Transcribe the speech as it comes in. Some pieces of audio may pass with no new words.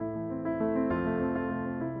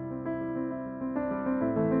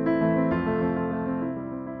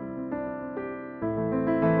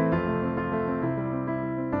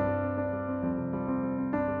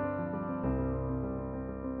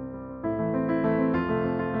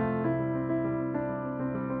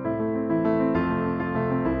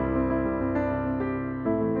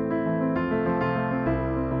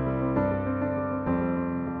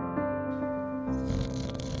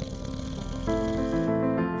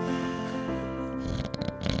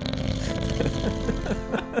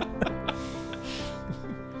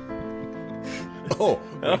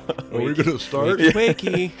Are we going to start?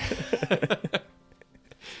 Wakey.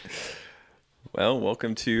 Well,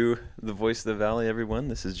 welcome to the Voice of the Valley, everyone.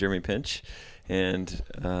 This is Jeremy Pinch, and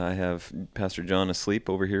I have Pastor John asleep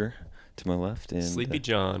over here to my left. And Sleepy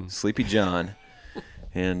John. Sleepy John.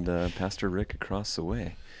 And Pastor Rick across the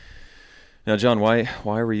way. Now, John, why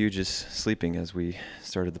were you just sleeping as we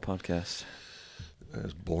started the podcast?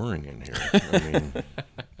 It's boring in here. I mean,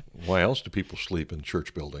 why else do people sleep in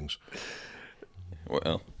church buildings?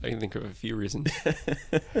 Well, I can think of a few reasons.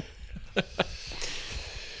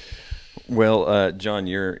 Well, John,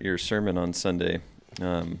 your sermon on Sunday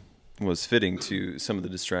was fitting to some of the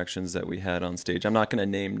distractions that we had on stage. I'm not going to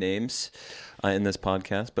name names in this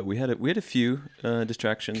podcast, but we had a few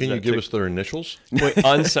distractions. Can you give us their initials? Wait,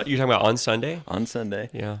 you're talking about on Sunday? On Sunday,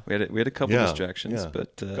 Yeah. we had a couple distractions, Yeah,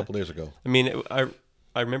 but a couple days ago. I mean, I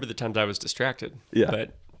remember the times I was distracted. Yeah.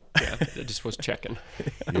 But yeah, I just was checking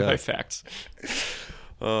Yeah. my facts.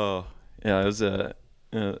 Oh, yeah, it was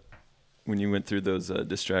when you went through those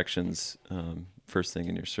distractions first thing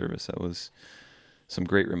in your service, that was some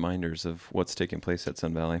great reminders of what's taking place at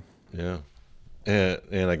Sun Valley. Yeah.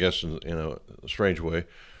 And I guess in a strange way,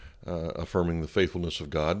 affirming the faithfulness of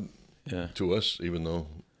God to us, even though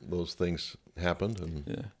those things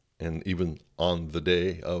happened. And even on the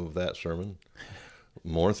day of that sermon,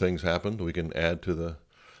 more things happened. We can add to the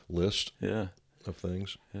list of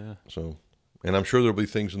things. Yeah. So, and I'm sure there'll be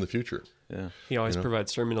things in the future. Yeah. He always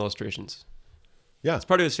provides sermon illustrations. Yeah, It's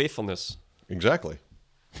part of his faithfulness. exactly.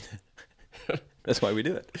 That's why we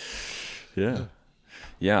do it. Yeah.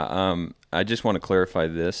 Yeah. I just want to clarify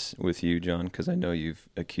this with you, John, because I know you've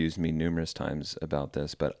accused me numerous times about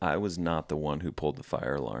this, but I was not the one who pulled the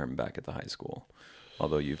fire alarm back at the high school,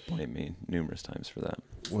 although you've blamed me numerous times for that.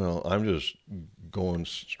 Well, I'm just going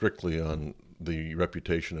strictly on the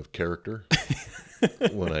reputation of character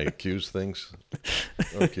when I accuse things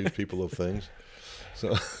or accuse people of things.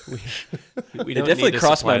 So We It don't definitely need to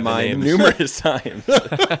crossed supply my the mind names. numerous times.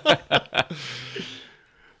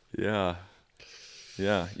 Yeah.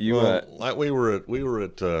 Yeah. we were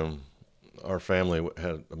at our family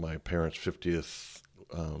had my parents' 50th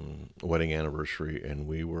wedding anniversary, and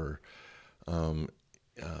we were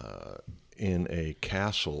in a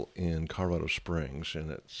castle in Colorado Springs,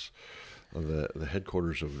 and it's the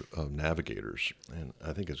headquarters of Navigators, and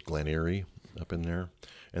I think it's Glen Erie up in there.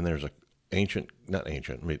 And there's a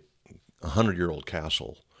 100-year-old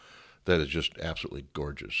castle that is just absolutely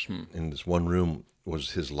gorgeous. In this one room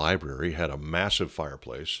was his library, had a massive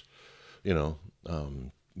fireplace,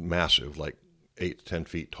 massive, like 8 to 10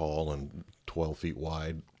 feet tall and 12 feet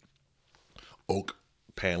wide, oak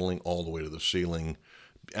paneling all the way to the ceiling,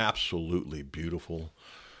 absolutely beautiful.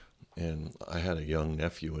 And I had a young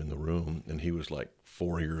nephew in the room, and he was like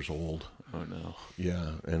 4 years old. Oh, no.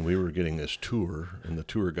 Yeah, and we were getting this tour, and the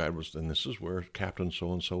tour guide was, and this is where Captain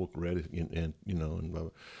so-and-so read it, and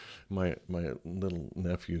my little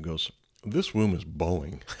nephew goes, "This room is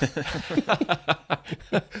Boeing."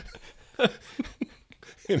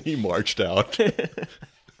 And he marched out.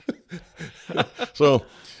 So,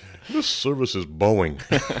 this service is Boeing.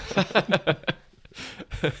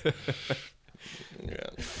 Yeah.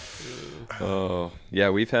 Oh, yeah,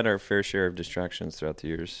 we've had our fair share of distractions throughout the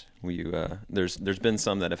years. There's been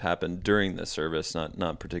some that have happened during the service,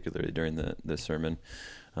 not particularly during the sermon.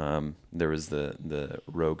 There was the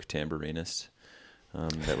rogue tambourinist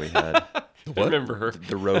that we had. I remember her.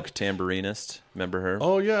 The rogue tambourinist, remember her?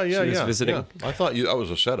 Oh, yeah. She was visiting. Yeah. I thought that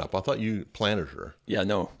was a setup. I thought you planted her. Yeah,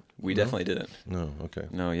 no, we definitely didn't. No, okay.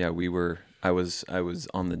 No, yeah, I was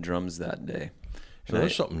on the drums that day. So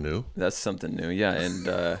that's something new. That's something new, yeah.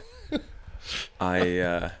 And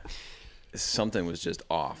something was just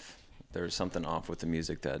off. There was something off with the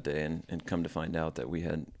music that day, and come to find out that we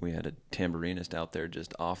had a tambourinist out there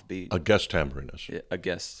just offbeat. A guest tambourinist. Yeah, a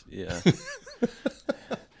guest, yeah.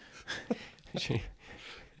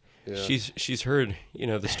 She's heard,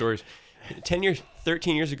 the stories.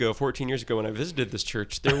 13 years ago, 14 years ago, when I visited this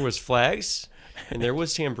church, there was flags and there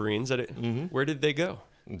was tambourines. Where did they go?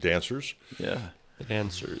 Dancers. Yeah. The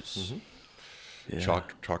dancers. Yeah.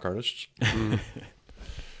 Chalk artists.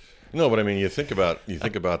 No, but I mean, you think about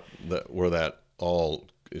where that all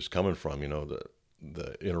is coming from.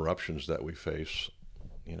 The interruptions that we face,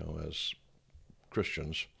 as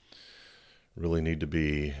Christians, really need to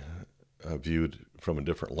be viewed from a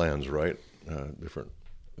different lens, right? Different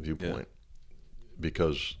viewpoint,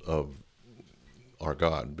 because of our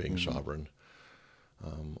God being sovereign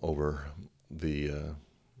over the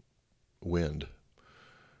wind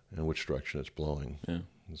and which direction it's blowing. Yeah.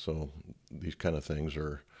 And so these kind of things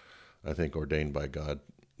are, I think, ordained by God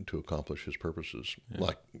to accomplish His purposes,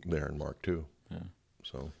 like there in Mark 2. Yeah.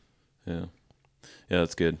 So, Yeah. Yeah,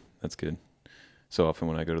 that's good. That's good. So often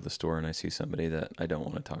when I go to the store and I see somebody that I don't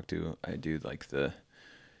want to talk to, I do like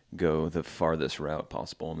go the farthest route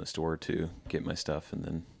possible in the store to get my stuff and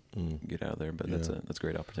then get out of there. But that's a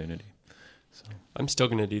great opportunity. So I'm still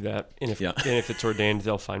going to do that. And if it's ordained,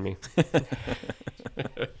 they'll find me.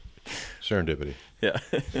 Serendipity. Yeah.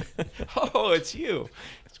 Oh, it's you.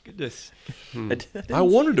 It's good to. I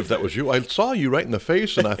wondered if that was you. I saw you right in the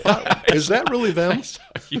face, and I thought, "Is that really them?" I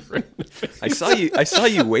saw you right in the face. I saw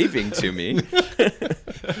you waving to me.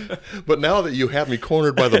 But now that you have me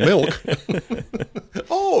cornered by the milk,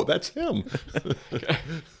 oh, that's him.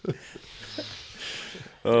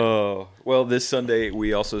 Oh, well, this Sunday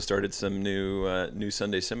we also started some new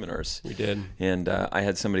Sunday seminars. We did. And I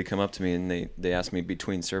had somebody come up to me and they asked me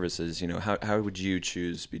between services, how would you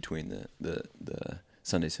choose between the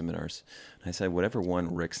Sunday seminars? And I said, whatever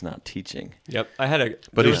one Rick's not teaching. Yep. I had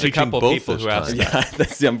But there he's was a teaching couple both people this who asked time. that. Yeah,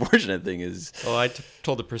 that's the unfortunate thing is. Well, I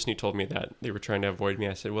told the person who told me that they were trying to avoid me.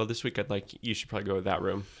 I said, well, this week you should probably go to that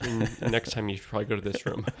room. And next time you should probably go to this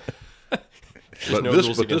room. There's no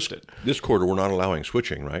rules against it. This quarter, we're not allowing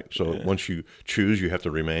switching, right? So once you choose, you have to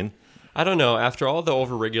remain. I don't know. After all the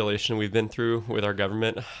overregulation we've been through with our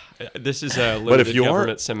government, this is a But limited if you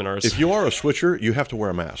government seminars. If you are a switcher, you have to wear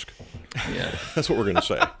a mask. Yeah. That's what we're going to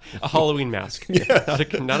say. A Halloween mask, not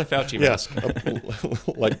a Fauci mask.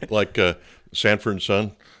 like Sanford and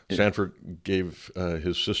Son. Sanford gave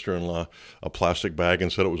his sister-in-law a plastic bag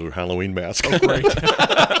and said it was a Halloween mask. Oh, great.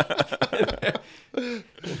 And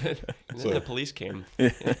then the police came.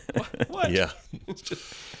 What? Yeah. It's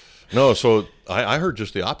just, No, so I heard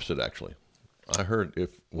just the opposite, actually. I heard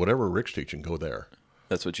if whatever Rick's teaching, go there.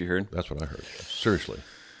 That's what you heard? That's what I heard. Seriously.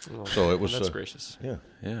 well, So it was... that's gracious. Yeah.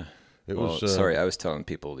 Yeah. It Well, was... sorry, I was telling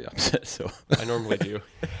people the opposite. So I normally do.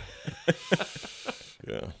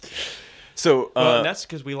 Yeah. So And that's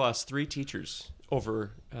because we lost 3 teachers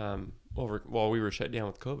over while we were shut down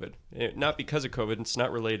with COVID. Not because of COVID. It's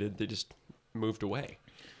not related. They just moved away.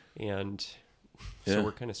 And so Yeah.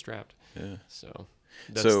 we're kind of strapped. yeah. So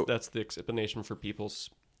So- that's the explanation for people's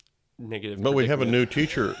negative. But we have a predicament. new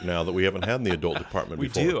teacher now that we haven't had in the adult department We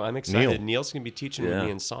before. do. I'm excited. Neil. Neil's going to be teaching with Yeah.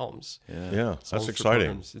 me in Psalms. Yeah. Yeah, Psalms that's for exciting.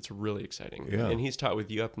 Pilgrims. It's really exciting. Yeah. And he's taught with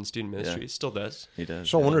you up in student ministry. Yeah. He still does. He does.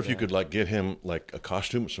 So I wonder if you could get him a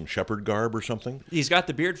costume, some shepherd garb or something. He's got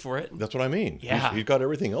the beard for it. That's what I mean. Yeah. He's got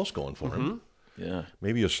everything else going for him. Yeah.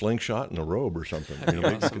 Maybe a slingshot and a robe or something. That'd be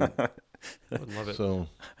awesome. I would love it. So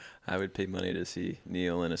I would pay money to see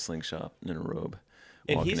Neil in a slingshot and in a robe.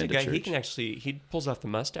 And walking he's a into guy, church. he pulls off the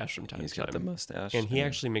mustache from time He's to time. got the mustache. And he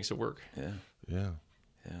actually makes it work. Yeah. yeah.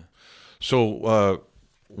 Yeah. So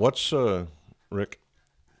what's Rick?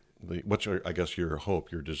 What's I guess your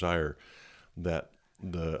hope, your desire that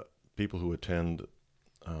the people who attend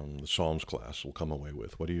the Psalms class will come away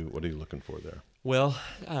with? What are you looking for there? Well,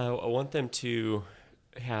 I want them to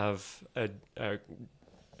have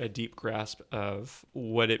a deep grasp of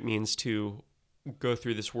what it means to go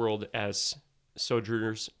through this world as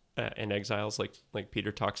sojourners and exiles, like Peter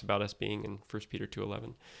talks about us being in 1 Peter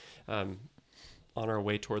 2:11, on our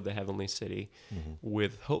way toward the heavenly city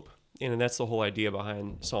with hope. And that's the whole idea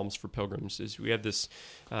behind Psalms for Pilgrims is we have this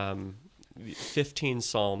 15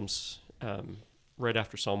 Psalms right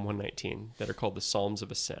after Psalm 119 that are called the Psalms of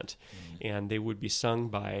Ascent. And they would be sung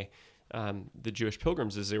by the Jewish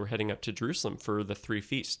pilgrims as they were heading up to Jerusalem for the 3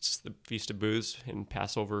 feasts, the Feast of Booths and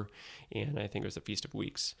Passover, and I think it was the Feast of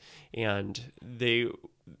Weeks. And they,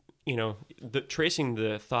 tracing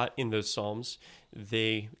the thought in those Psalms,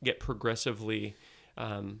 they get progressively,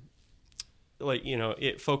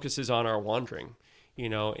 it focuses on our wandering,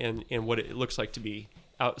 and what it looks like to be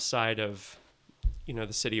outside of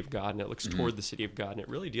the city of God, and it looks toward the city of God, and it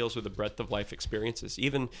really deals with the breadth of life experiences.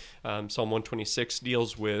 Even Psalm 126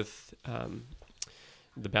 deals with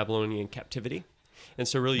the Babylonian captivity. And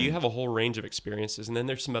so really you have a whole range of experiences. And then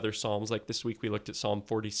there's some other Psalms, like this week we looked at Psalm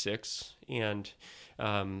 46, and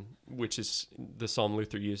which is the Psalm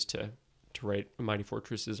Luther used to write "A Mighty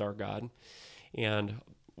Fortress is Our God." And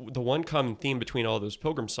the one common theme between all those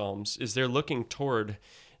pilgrim Psalms is they're looking toward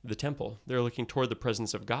the temple. They're looking toward the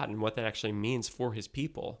presence of God and what that actually means for his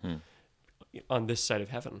people on this side of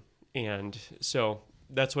heaven. And so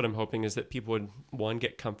that's what I'm hoping is that people would, one,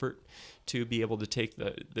 get comfort, two, be able to take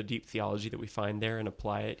the deep theology that we find there and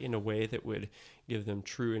apply it in a way that would give them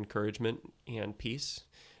true encouragement and peace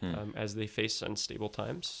as they face unstable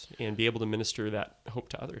times, and be able to minister that hope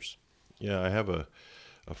to others. Yeah, I have a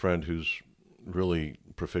friend who's really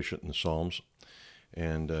proficient in the Psalms.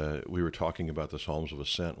 And we were talking about the Psalms of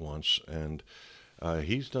Ascent once, and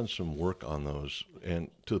he's done some work on those, and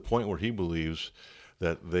to the point where he believes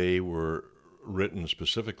that they were written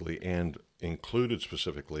specifically and included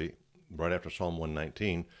specifically right after Psalm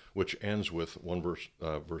 119, which ends with verse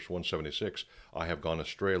 176, I have gone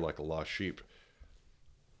astray like a lost sheep.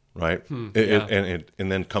 Right?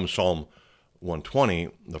 And then comes Psalm 120,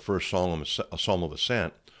 the first psalm of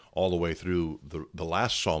ascent, all the way through the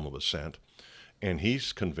last psalm of ascent. And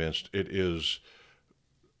he's convinced it is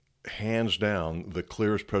hands down the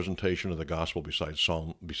clearest presentation of the gospel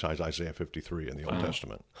besides Isaiah 53 in the Old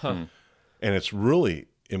Testament. And it's really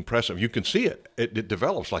impressive. You can see it. It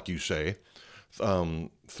develops, like you say,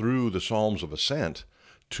 through the Psalms of Ascent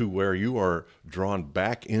to where you are drawn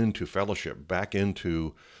back into fellowship, back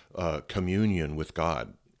into communion with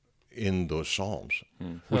God in those Psalms,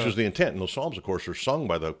 which is the intent. And those Psalms, of course, are sung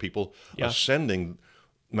by the people ascending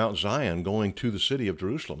Mount Zion, going to the city of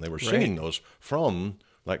Jerusalem. They were singing those from,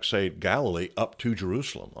 like, say, Galilee up to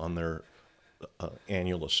Jerusalem on their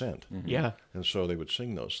annual ascent. Yeah. And so they would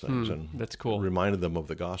sing those things, and that's cool. Reminded them of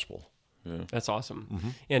the gospel. Yeah. That's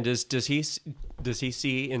awesome. And does he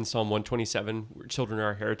see in Psalm 127, children are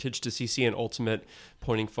our heritage, does he see an ultimate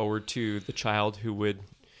pointing forward to the child who would...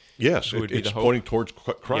 Yes, would be it's the hope? pointing towards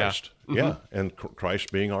Christ. Yeah. Yeah, and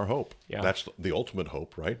Christ being our hope. Yeah. That's the ultimate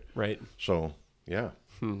hope, right? Right. So, yeah,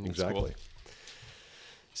 exactly. Cool.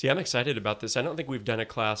 See, I'm excited about this. I don't think we've done a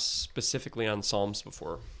class specifically on Psalms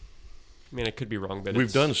before. I mean, I could be wrong, but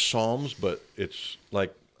We've done Psalms, but it's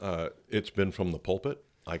like it's been from the pulpit.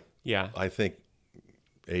 I think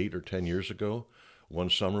 8 or 10 years ago,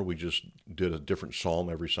 one summer we just did a different psalm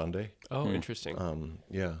every Sunday. Oh, interesting.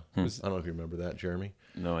 Yeah, I don't know if you remember that, Jeremy.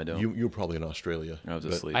 No, I don't. You were probably in Australia. I was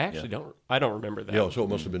asleep. I actually don't. I don't remember that. Yeah, so it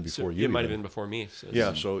must have been So before you. It might have then. been before me. So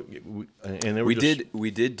Yeah, so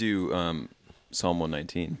we did do Psalm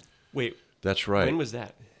 119. Wait, That's right. when was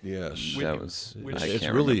that? Yes, That was which- I It's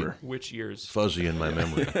can't really- remember. Which years? fuzzy in my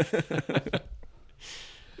memory.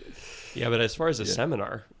 Yeah, but as far as a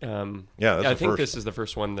seminar, that's I the think first. this is the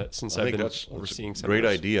first one that since I I've think been that's overseeing a seminars. great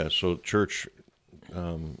idea. So, church,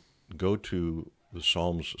 go to the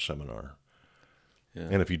Psalms seminar, Yeah.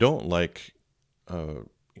 and if you don't like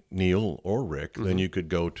Neil or Rick, then you could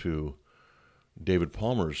go to David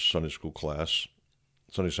Palmer's Sunday school class,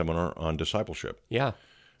 Sunday seminar on discipleship. Yeah,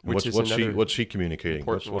 which is What's another he communicating?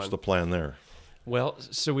 What's important one. the plan there? Well,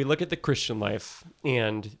 so we look at the Christian life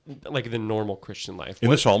and like the normal Christian life. In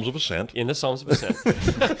the Psalms of Ascent. In the Psalms of Ascent.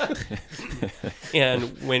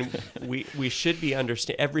 And when we should be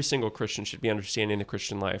every single Christian should be understanding the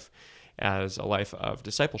Christian life as a life of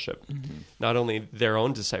discipleship. Not only their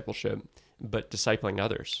own discipleship, but discipling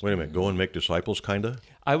others. Wait a minute, go and make disciples, kind of?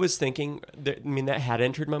 I was thinking, that had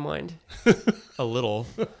entered my mind a little.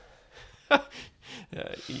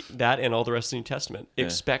 That and all the rest of the New Testament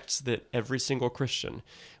expects that every single Christian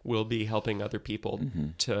will be helping other people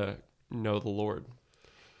to know the Lord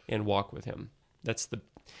and walk with Him.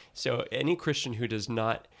 So any Christian who does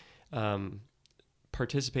not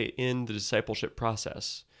participate in the discipleship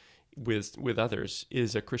process with others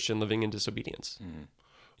is a Christian living in disobedience.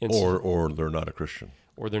 And Or they're not a Christian.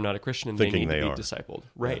 or they're not a Christian and Thinking they need they to be are. discipled.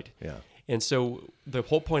 Right. Yeah. And so the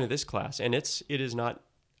whole point of this class, and it is not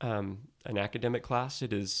an academic class.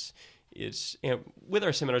 It's and with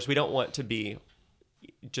our seminars, we don't want to be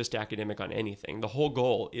just academic on anything. The whole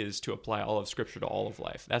goal is to apply all of Scripture to all of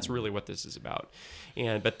life. That's really what this is about.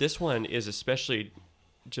 But this one is especially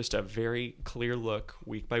just a very clear look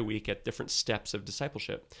week by week at different steps of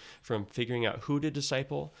discipleship, from figuring out who to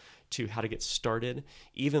disciple to how to get started,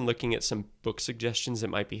 even looking at some book suggestions that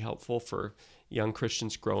might be helpful for young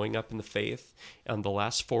Christians growing up in the faith. The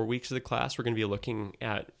last 4 weeks of the class, we're going to be looking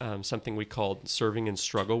at something we called Serving in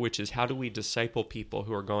Struggle, which is how do we disciple people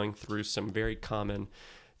who are going through some very common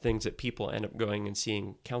things that people end up going and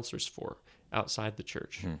seeing counselors for outside the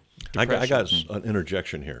church. I got an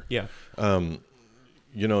interjection here. Yeah.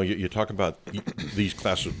 You talk about these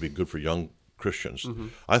classes would be good for young Christians.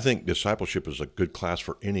 I think discipleship is a good class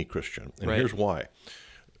for any Christian, and Right. here's why.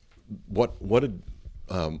 What did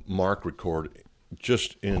Mark record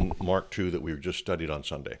just in Mark 2 that we just studied on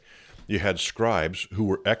Sunday? You had scribes who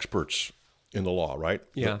were experts in the law, right?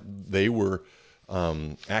 Yeah. They were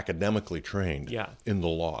academically trained Yeah. in the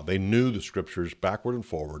law. They knew the scriptures backward and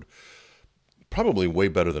forward, probably way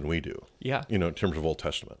better than we do. Yeah. In terms of Old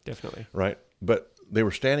Testament. Definitely. Right? But they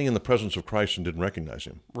were standing in the presence of Christ and didn't recognize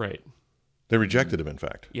him. Right. They rejected him, in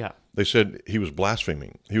fact. Yeah. They said he was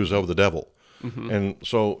blaspheming. He was of the devil. And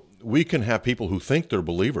so we can have people who think they're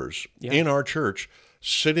believers in our church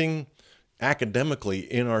sitting academically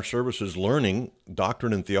in our services learning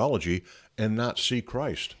doctrine and theology and not see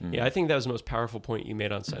Christ. Yeah, I think that was the most powerful point you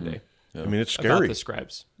made on Sunday I mean, it's about scary. the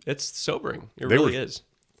scribes. It's sobering. It They really were- is.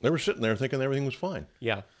 They were sitting there thinking everything was fine.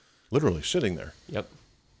 Yeah. literally sitting there. Yep.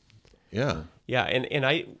 Yeah. Yeah,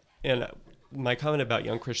 and my comment about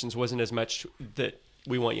young Christians wasn't as much that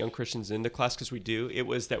we want young Christians in the class, because we do. It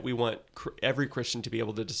was that we want every Christian to be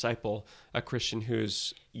able to disciple a Christian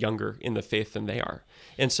who's younger in the faith than they are.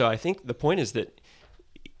 And so I think the point is that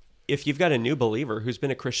if you've got a new believer who's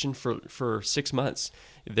been a Christian for 6 months,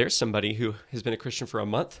 there's somebody who has been a Christian for a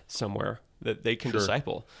month somewhere that they can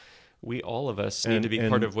disciple. All of us need to be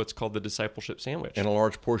part of what's called the discipleship sandwich. And a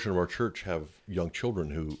large portion of our church have young children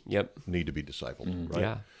who need to be discipled, right?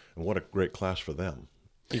 Yeah. And what a great class for them.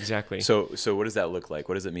 Exactly. So what does that look like?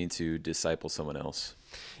 What does it mean to disciple someone else?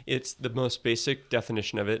 It's the most basic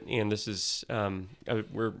definition of it, and this is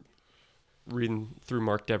we're reading through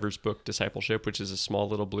Mark Dever's book Discipleship, which is a small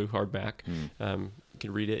little blue hardback. You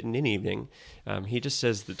can read it in an evening. He just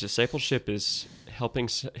says that discipleship is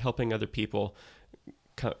helping other people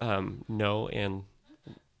know and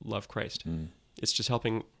love Christ. It's just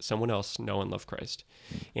helping someone else know and love Christ.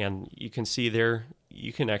 And you can see there,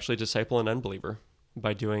 you can actually disciple an unbeliever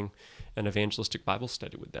by doing an evangelistic Bible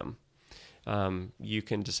study with them. You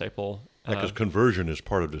can disciple... Because conversion is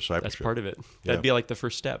part of discipleship. That's part of it. That'd be like the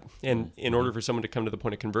first step. And in order for someone to come to the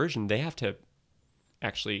point of conversion, they have to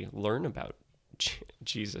actually learn about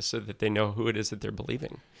Jesus so that they know who it is that they're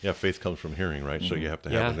believing. Yeah, faith comes from hearing, right? So you have to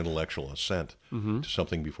have an intellectual assent to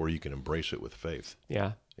something before you can embrace it with faith.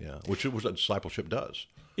 Yeah. Yeah, which is what discipleship does.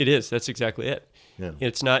 It is. That's exactly it. Yeah.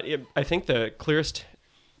 It's not... I think the clearest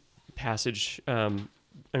passage...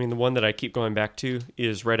 the one that I keep going back to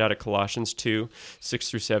is right out of Colossians 2, 6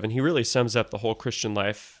 through 7. He really sums up the whole Christian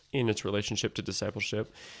life in its relationship to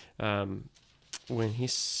discipleship. When he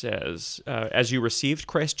says, as you received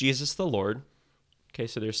Christ Jesus the Lord, okay,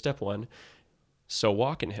 so there's step one, so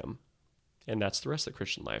walk in him. And that's the rest of the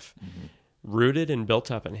Christian life. Rooted and built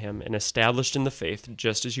up in him and established in the faith,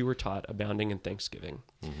 just as you were taught, abounding in thanksgiving.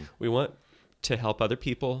 We want to help other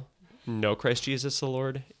people know Christ Jesus the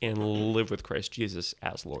Lord and live with Christ Jesus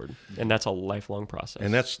as Lord, and that's a lifelong process.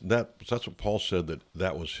 And that's what Paul said,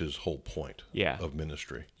 that was his whole point of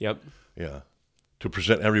ministry. Yep. Yeah, to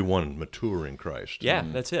present everyone mature in Christ. Yeah,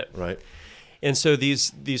 that's it. Right. And so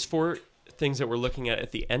these 4 things that we're looking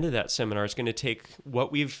at the end of that seminar is going to take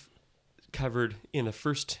what we've covered in the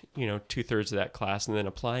first 2/3 of that class, and then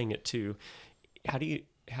applying it to how do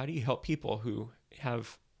you help people who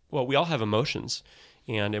have, well, we all have emotions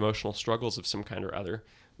and emotional struggles of some kind or other.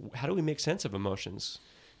 How do we make sense of emotions?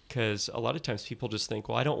 Because a lot of times people just think,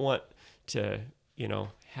 well, I don't want to,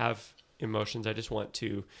 have emotions. I just want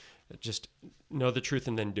to just know the truth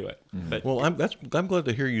and then do it. But I'm glad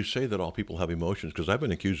to hear you say that all people have emotions, because I've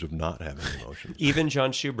been accused of not having emotions. Even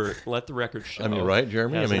John Schubert, let the record show. Right,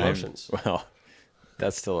 Jeremy? Has emotions. Well,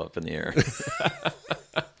 that's still up in the air.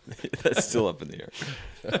 That's still up in the air.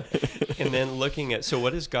 And then looking at, so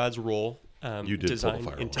what is God's role?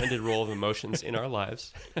 Intended role of emotions in our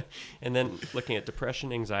lives. And then looking at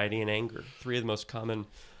depression, anxiety, and anger, 3 of the most common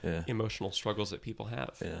emotional struggles that people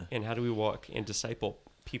have. Yeah. And how do we walk and disciple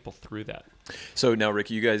people through that? So now, Rick,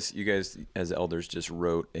 you guys as elders just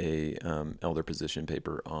wrote a elder position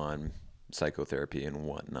paper on psychotherapy and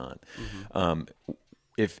whatnot.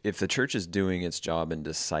 If the church is doing its job in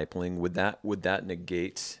discipling, would that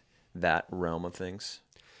negate that realm of things?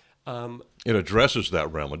 It addresses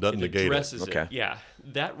that realm. It doesn't negate it. Okay. Yeah.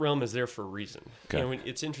 That realm is there for a reason. Okay. And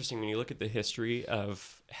it's interesting when you look at the history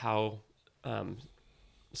of how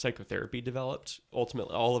psychotherapy developed,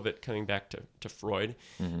 ultimately all of it coming back to Freud.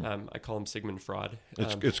 I call him Sigmund Freud.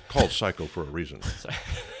 It's called psycho for a reason.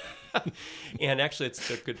 And actually, it's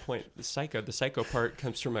a good point. The psycho part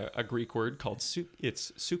comes from a Greek word called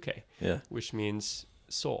it's psyche, which means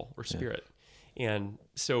soul or spirit. And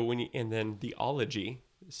so and then the ology,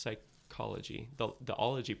 psychology, the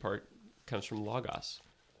ology part comes from logos.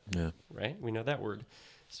 Yeah. Right? We know that word.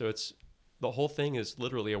 So the whole thing is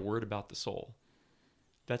literally a word about the soul.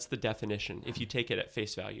 That's the definition, if you take it at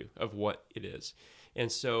face value of what it is. And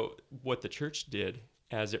so what the church did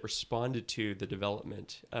as it responded to the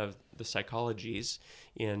development of the psychologies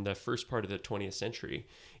in the first part of the 20th century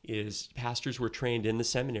is pastors were trained in the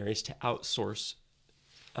seminaries to outsource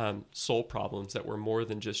soul problems that were more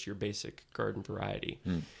than just your basic garden variety.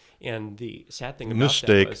 And the sad thing about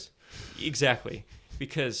that was... Exactly.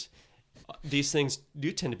 Because these things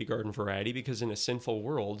do tend to be garden variety, because in a sinful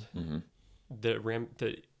world,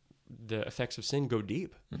 the effects of sin go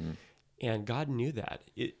deep. And God knew that.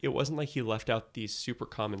 It wasn't like he left out these super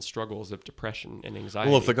common struggles of depression and anxiety.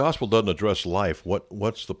 Well, if the gospel doesn't address life,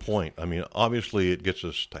 what's the point? I mean, obviously it gets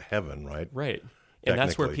us to heaven, right? Right. And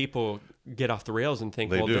that's where people get off the rails and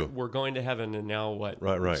think, we're going to heaven, and now what?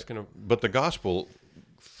 Right. But the gospel,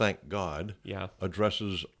 thank God,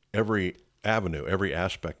 addresses every avenue, every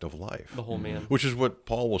aspect of life. The whole man. Which is what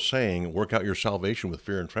Paul was saying, work out your salvation with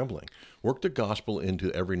fear and trembling. Work the gospel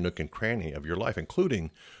into every nook and cranny of your life, including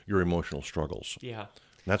your emotional struggles. Yeah. And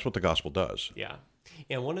that's what the gospel does. Yeah.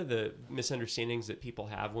 And one of the misunderstandings that people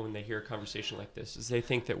have when they hear a conversation like this is they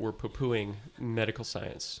think that we're poo-pooing medical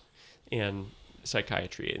science and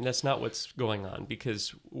psychiatry. And that's not what's going on,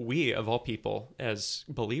 because we, of all people, as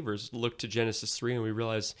believers, look to Genesis 3 and we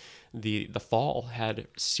realize the fall had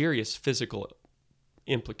serious physical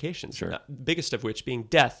implications, Sure. not, biggest of which being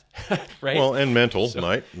death, right? Well, and mental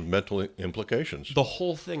implications. The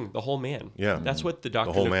whole thing, the whole man. Yeah. That's what the whole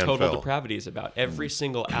doctrine of man total fell. depravity is about. Every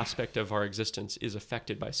single aspect of our existence is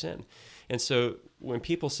affected by sin. And so when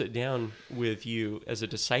people sit down with you as a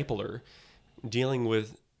discipler dealing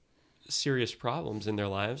with serious problems in their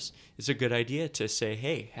lives, it's a good idea to say,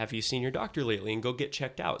 hey, have you seen your doctor lately? And go get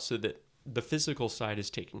checked out so that the physical side is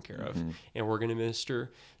taken care of. And we're going to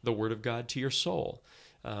minister the word of God to your soul.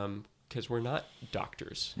 Because we're not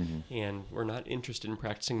doctors and we're not interested in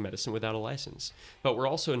practicing medicine without a license. But we're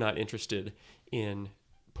also not interested in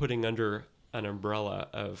putting under an umbrella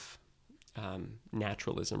of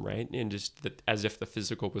naturalism, right? And just as if the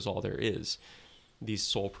physical was all there is. These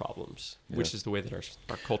soul problems, which is the way that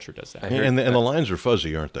our culture does that. And the lines are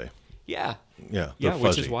fuzzy, aren't they? Yeah. Yeah, Yeah, they're which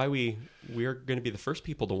fuzzy. is why we're going to be the first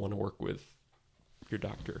people to want to work with your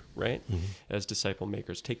doctor, right? As disciple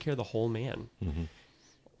makers. Take care of the whole man.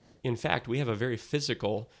 In fact, we have a very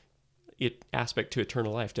physical aspect to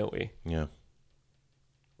eternal life, don't we? Yeah.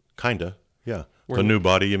 Kinda. Yeah. We're- The new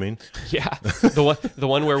body, you mean? Yeah, the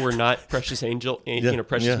one where we're not precious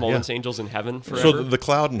moments angels in heaven forever. So the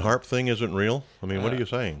cloud and harp thing isn't real? I mean, what are you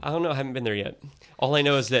saying? I don't know. I haven't been there yet. All I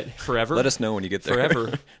know is that forever. Let us know when you get there.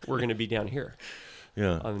 Forever, we're going to be down here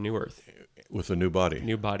Yeah. on the new earth, With a new body.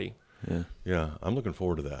 new body. Yeah. Yeah. I'm looking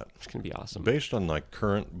forward to that. It's going to be awesome. Based on like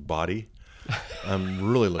current body,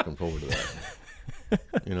 I'm really looking forward to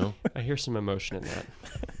that. You know? I hear some emotion in that.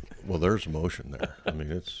 Well, there's emotion there. I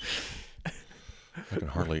mean, it's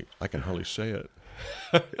I can hardly say it.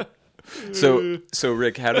 So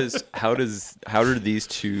Rick, how do these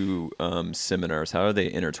two seminars, how are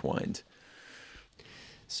they intertwined?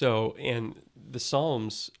 So, and the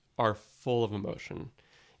Psalms are full of emotion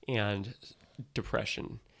and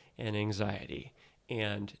depression and anxiety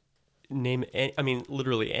and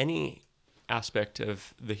literally any aspect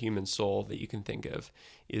of the human soul that you can think of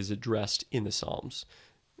is addressed in the Psalms.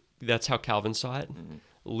 That's how Calvin saw it.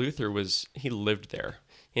 Luther he lived there,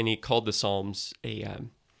 and he called the Psalms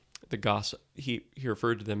the gospel. He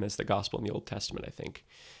referred to them as the gospel in the Old Testament, I think.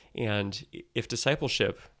 And if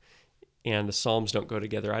discipleship and the Psalms don't go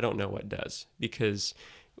together, I don't know what does, because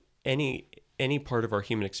any part of our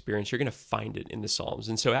human experience, you're going to find it in the Psalms.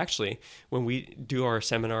 And so actually, when we do our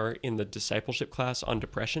seminar in the discipleship class on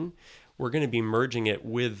depression, we're going to be merging it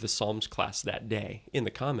with the Psalms class that day in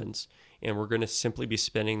the Commons. And we're going to simply be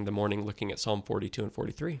spending the morning looking at Psalm 42 and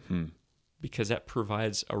 43 because that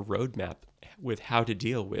provides a roadmap with how to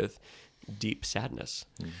deal with deep sadness.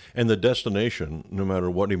 And the destination, no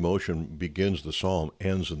matter what emotion begins the psalm,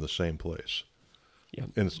 ends in the same place. Yep.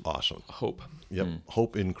 And it's awesome. Hope. Yep.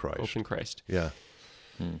 Hope in Christ. Hope in Christ. Yeah.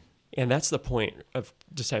 And that's the point of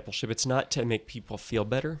discipleship. It's not to make people feel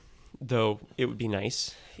better, though it would be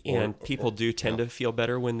nice. And people do tend to feel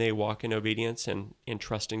better when they walk in obedience and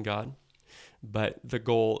trust in God. But the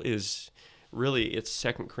goal is really, it's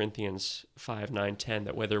 2 Corinthians 5, 9, 10,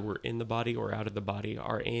 that whether we're in the body or out of the body,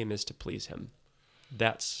 our aim is to please him.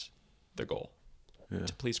 That's the goal,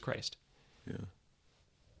 to please Christ. Yeah.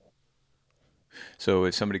 So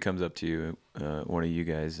if somebody comes up to you, one of you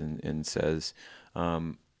guys, and says,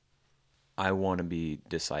 I want to be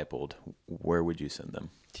discipled, where would you send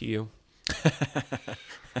them? To you.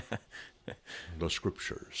 The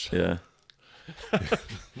scriptures. Yeah.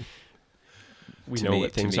 We To know me-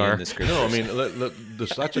 what to things me in are. the scriptures. No, I mean,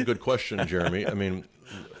 that's a good question, Jeremy. I mean,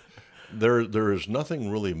 there is nothing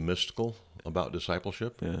really mystical about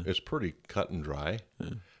discipleship. Yeah. It's pretty cut and dry.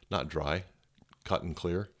 Not dry, cut and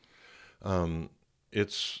clear.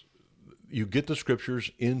 It's you get the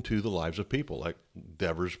scriptures into the lives of people, like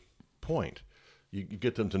Deborah's point. You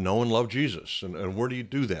get them to know and love Jesus. And where do you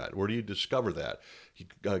do that? Where do you discover that?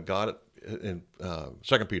 God in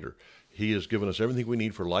 2 Peter, he has given us everything we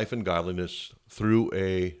need for life and godliness through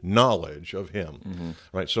a knowledge of him.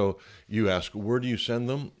 Right? So you ask, where do you send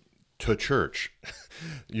them? To church.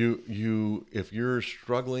 If you're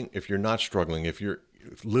struggling, if you're not struggling, if you're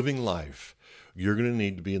living life, you're going to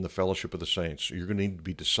need to be in the fellowship of the saints. You're going to need to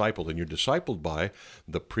be discipled, and you're discipled by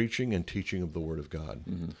the preaching and teaching of the Word of God,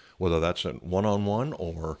 whether that's a one-on-one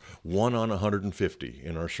or 1 on 150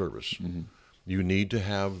 in our service. You need to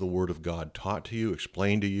have the Word of God taught to you,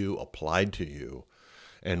 explained to you, applied to you.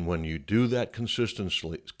 And when you do that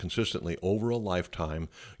consistently over a lifetime,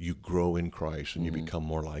 you grow in Christ and you become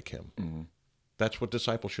more like Him. Mm-hmm. That's what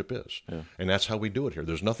discipleship is. Yeah. And that's how we do it here.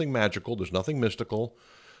 There's nothing magical. There's nothing mystical.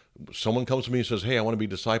 Someone comes to me and says, hey, I want to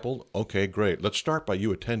be discipled. Okay, great. Let's start by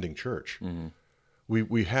you attending church. Mm-hmm.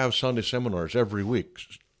 We have Sunday seminars every week.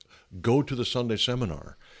 Go to the Sunday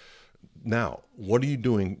seminar. Now, what are you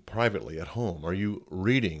doing privately at home? Are you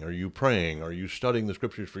reading? Are you praying? Are you studying the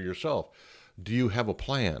Scriptures for yourself? Do you have a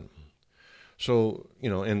plan? So,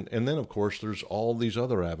 and then, of course, there's all these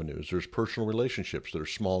other avenues. There's personal relationships.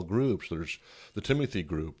 There's small groups. There's the Timothy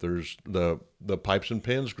group. There's the Pipes and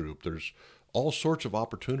Pens group. There's all sorts of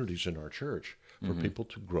opportunities in our church for people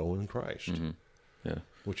to grow in Christ,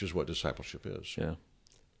 which is what discipleship is. Yeah.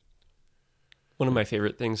 One of my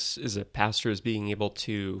favorite things as a pastor is being able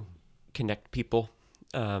to connect people.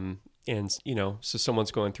 And, so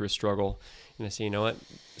someone's going through a struggle, and I say, you know what,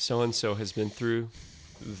 so-and-so has been through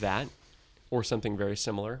that or something very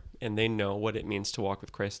similar, and they know what it means to walk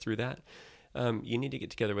with Christ through that. You need to get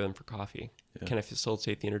together with them for coffee. Yeah. Can I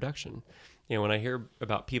facilitate the introduction? When I hear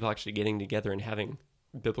about people actually getting together and having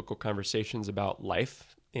biblical conversations about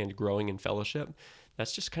life and growing in fellowship,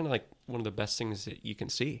 that's just kind of like one of the best things that you can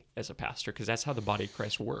see as a pastor, because that's how the body of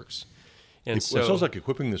Christ works. And it sounds like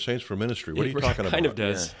equiping the saints for ministry. What are you talking about? It kind of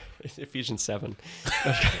does. Yeah. Ephesians 7.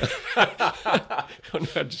 Oh, no,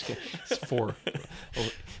 I'm just kidding. It's 4.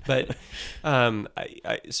 But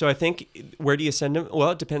so I think, where do you send them? Well,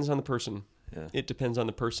 it depends on the person. Yeah. It depends on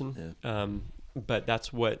the person. Yeah. But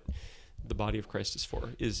that's what the body of Christ is for.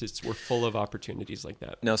 We're full of opportunities like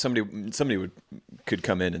that. Now, somebody could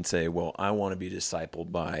come in and say, well, I want to be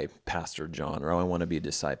discipled by Pastor John, or I want to be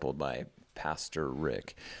discipled by Pastor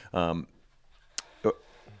Rick.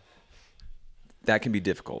 That can be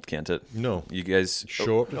difficult, can't it? No. You guys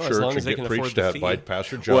show up to church and get preached at by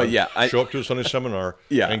Pastor John. Well, yeah, show up to a Sunday seminar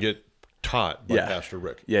and get taught by Pastor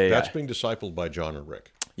Rick. That's being discipled by John or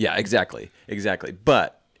Rick. Yeah, exactly.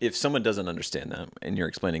 But if someone doesn't understand that, and you're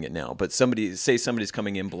explaining it now, but somebody's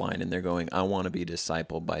coming in blind and they're going, I want to be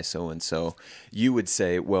discipled by so-and-so, you would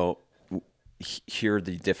say, well, here are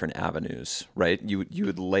the different avenues, right? You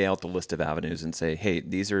would lay out the list of avenues and say, hey,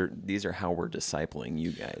 these are how we're discipling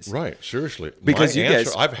you guys. Right, seriously. Because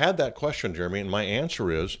I've had that question, Jeremy, and my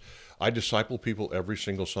answer is, I disciple people every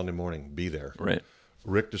single Sunday morning. Be there. Right.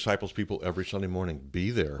 Rick disciples people every Sunday morning.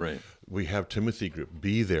 Be there. Right. We have Timothy group.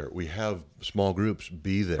 Be there. We have small groups.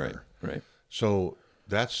 Be there. Right. So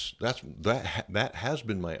that has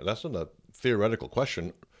been that's not a theoretical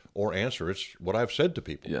question or answer. It's what I've said to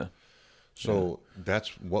people. Yeah. So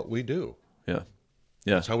that's what we do. Yeah.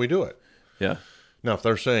 That's how we do it. Yeah. Now, if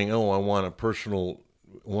they're saying, I want a personal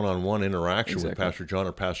one-on-one interaction with Pastor John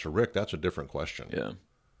or Pastor Rick, that's a different question. Yeah.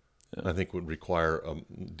 I think would require a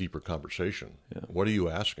deeper conversation. Yeah. What are you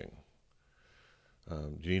asking?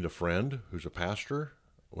 Do you need a friend who's a pastor?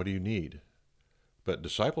 What do you need? But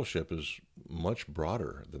discipleship is much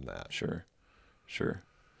broader than that. Sure.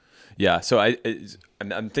 Yeah, so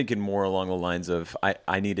I'm thinking more along the lines of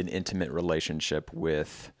I need an intimate relationship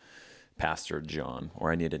with Pastor John,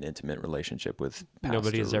 or I need an intimate relationship with Pastor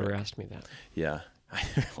Nobody has Rick. ever asked me that. Yeah.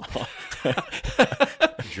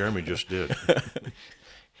 Jeremy just did.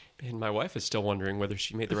 And my wife is still wondering whether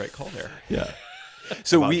she made the right call there. Yeah.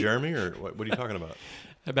 So about Jeremy, or what are you talking about?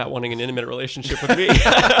 About wanting an intimate relationship with me.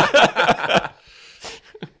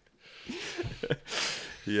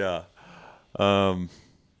 Yeah.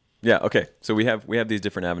 Yeah. Okay. So we have these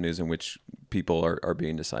different avenues in which people are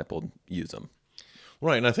being discipled. Use them.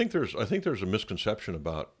 Right, and I think there's a misconception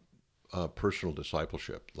about personal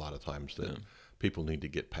discipleship a lot of times that people need to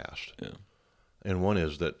get past. Yeah. And one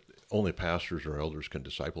is that only pastors or elders can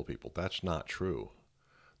disciple people. That's not true.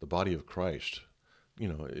 The body of Christ,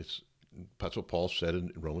 that's what Paul said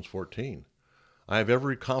in Romans 14. I have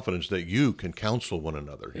every confidence that you can counsel one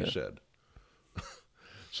another, he said.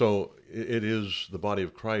 So it is the body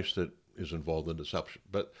of Christ that is involved in deception.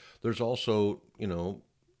 But there's also,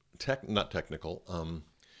 not technical,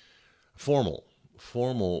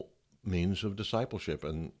 formal means of discipleship,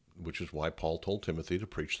 and which is why Paul told Timothy to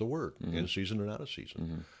preach the word in season and out of season.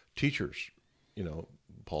 Mm-hmm. Teachers,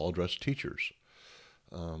 Paul addressed teachers.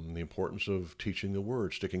 The importance of teaching the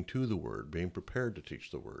word, sticking to the word, being prepared to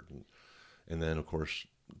teach the word. And then, of course,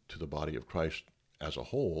 to the body of Christ as a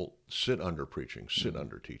whole, sit under preaching, sit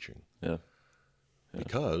under teaching. Yeah.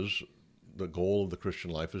 Because the goal of the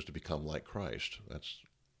Christian life is to become like Christ.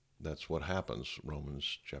 That's what happens,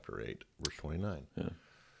 Romans chapter 8, verse 29. Yeah.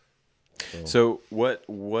 So what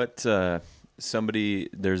somebody,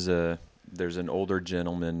 there's an older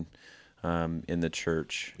gentleman in the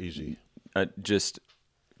church. Easy. Just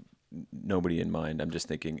nobody in mind. I'm just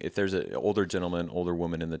thinking if there's an older gentleman, older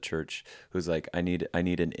woman in the church who's like, I need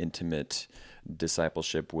an intimate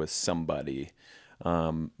discipleship with somebody,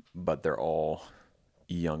 but they're all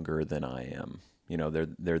younger than I am. You know,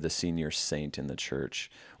 they're the senior saint in the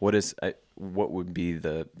church. What would be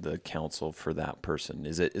the counsel for that person?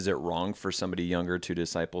 Is it wrong for somebody younger to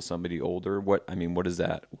disciple somebody older? What does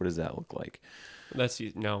that look like? That's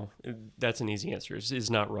an easy answer. It's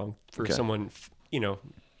not wrong for someone,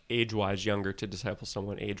 age-wise younger to disciple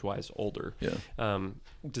someone age-wise older. Yeah.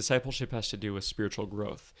 Discipleship has to do with spiritual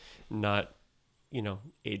growth, not,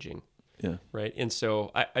 aging. Yeah. Right. And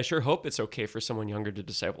so I sure hope it's okay for someone younger to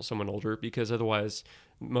disciple someone older, because otherwise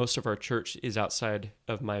most of our church is outside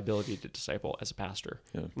of my ability to disciple as a pastor.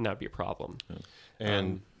 Yeah. And that'd be a problem. Yeah.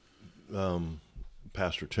 And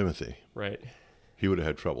Pastor Timothy, right. he would have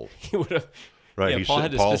had trouble. He would have. Right. Yeah, Paul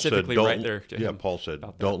had to specifically write there to him. Paul said,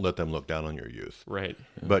 don't let them look down on your youth. Right.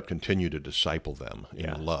 But continue to disciple them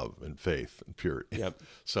in love and faith and purity. Yep.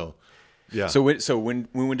 So, yeah. So when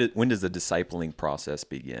does the discipling process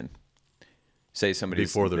begin? Say somebody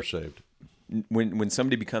before they're saved. When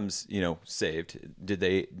somebody becomes, saved, did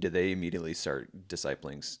they immediately start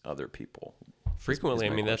discipling other people? Frequently. I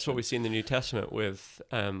mean, that's what we see in the New Testament with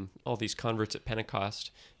all these converts at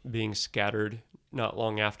Pentecost being scattered not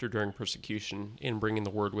long after during persecution and bringing the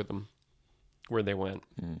word with them where they went.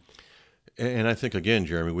 Mm. And I think, again,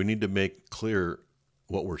 Jeremy, we need to make clear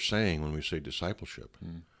what we're saying when we say discipleship.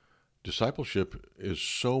 Mm. Discipleship is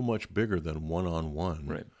so much bigger than one-on-one.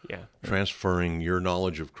 Right. Yeah. Transferring your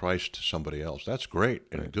knowledge of Christ to somebody else. That's great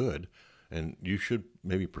and good, and you should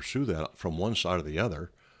maybe pursue that from one side or the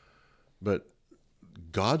other. But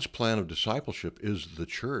God's plan of discipleship is the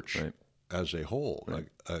church as a whole,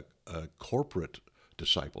 a corporate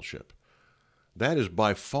discipleship. That is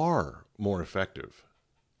by far more effective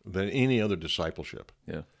than any other discipleship.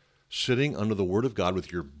 Yeah. Sitting under the Word of God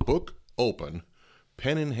with your book open,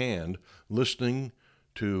 pen in hand, listening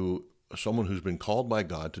to someone who's been called by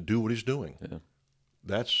God to do what he's doing. Yeah.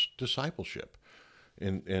 That's discipleship.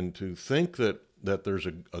 And to think that there's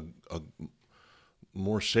a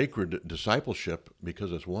more sacred discipleship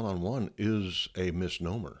because it's one-on-one is a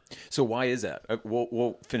misnomer. So why is that?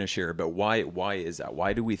 We'll finish here, but why is that?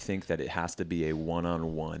 Why do we think that it has to be a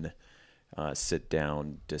one-on-one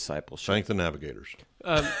sit-down discipleship? Thank the navigators.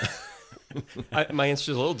 My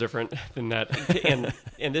answer is a little different than that,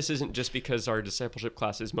 and this isn't just because our discipleship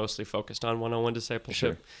class is mostly focused on one-on-one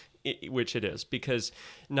discipleship, which it is, because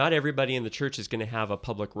not everybody in the church is going to have a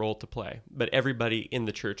public role to play, but everybody in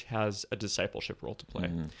the church has a discipleship role to play,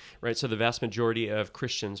 right? So the vast majority of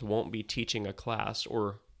Christians won't be teaching a class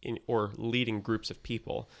or leading groups of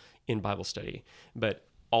people in Bible study, but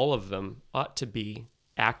all of them ought to be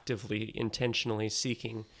actively, intentionally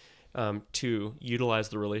seeking to utilize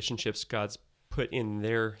the relationships God's put in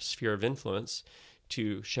their sphere of influence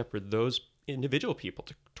to shepherd those individual people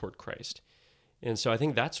toward Christ. And so I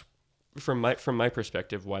think that's, from my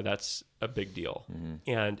perspective, why that's a big deal. Mm-hmm.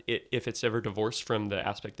 And if it's ever divorced from the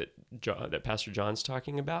aspect that Pastor John's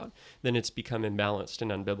talking about, then it's become imbalanced and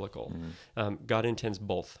unbiblical. Mm-hmm. God intends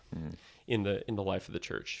both in the life of the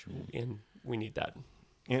church, and we need that.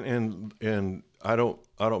 And I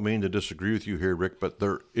don't mean to disagree with you here, Rick, but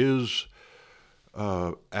there is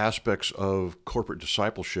aspects of corporate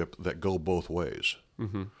discipleship that go both ways.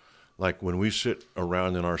 Mm-hmm. Like when we sit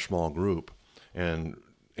around in our small group and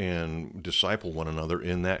disciple one another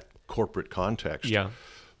in that corporate context. Yeah.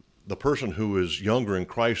 The person who is younger in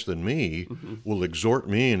Christ than me will exhort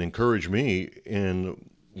me and encourage me in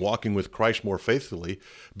walking with Christ more faithfully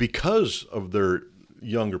because of their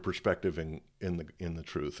younger perspective in the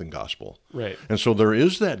truth and gospel. Right. And so there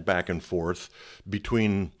is that back and forth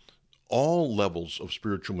between all levels of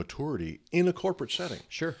spiritual maturity in a corporate setting.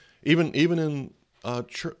 Sure. Even in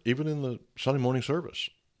church, even in the Sunday morning service.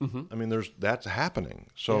 Mm-hmm. I mean, that's happening.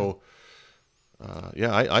 So,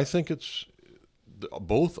 I think it's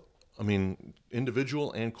both. I mean,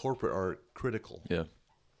 individual and corporate are critical. Yeah,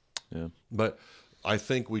 yeah. But I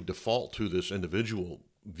think we default to this individual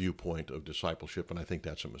viewpoint of discipleship, and I think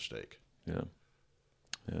that's a mistake. Yeah,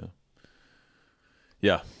 yeah,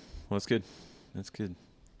 yeah. Well, that's good. That's good.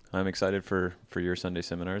 I'm excited for your Sunday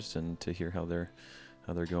seminars and to hear how they're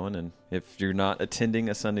going. And if you're not attending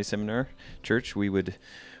a Sunday seminar, church, we would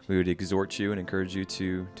exhort you and encourage you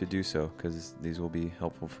to do so, because these will be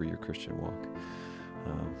helpful for your Christian walk.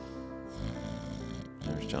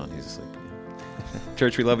 There's John. He's asleep.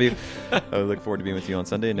 Church, we love you. I look forward to being with you on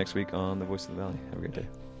Sunday and next week on The Voice of the Valley. Have a great day.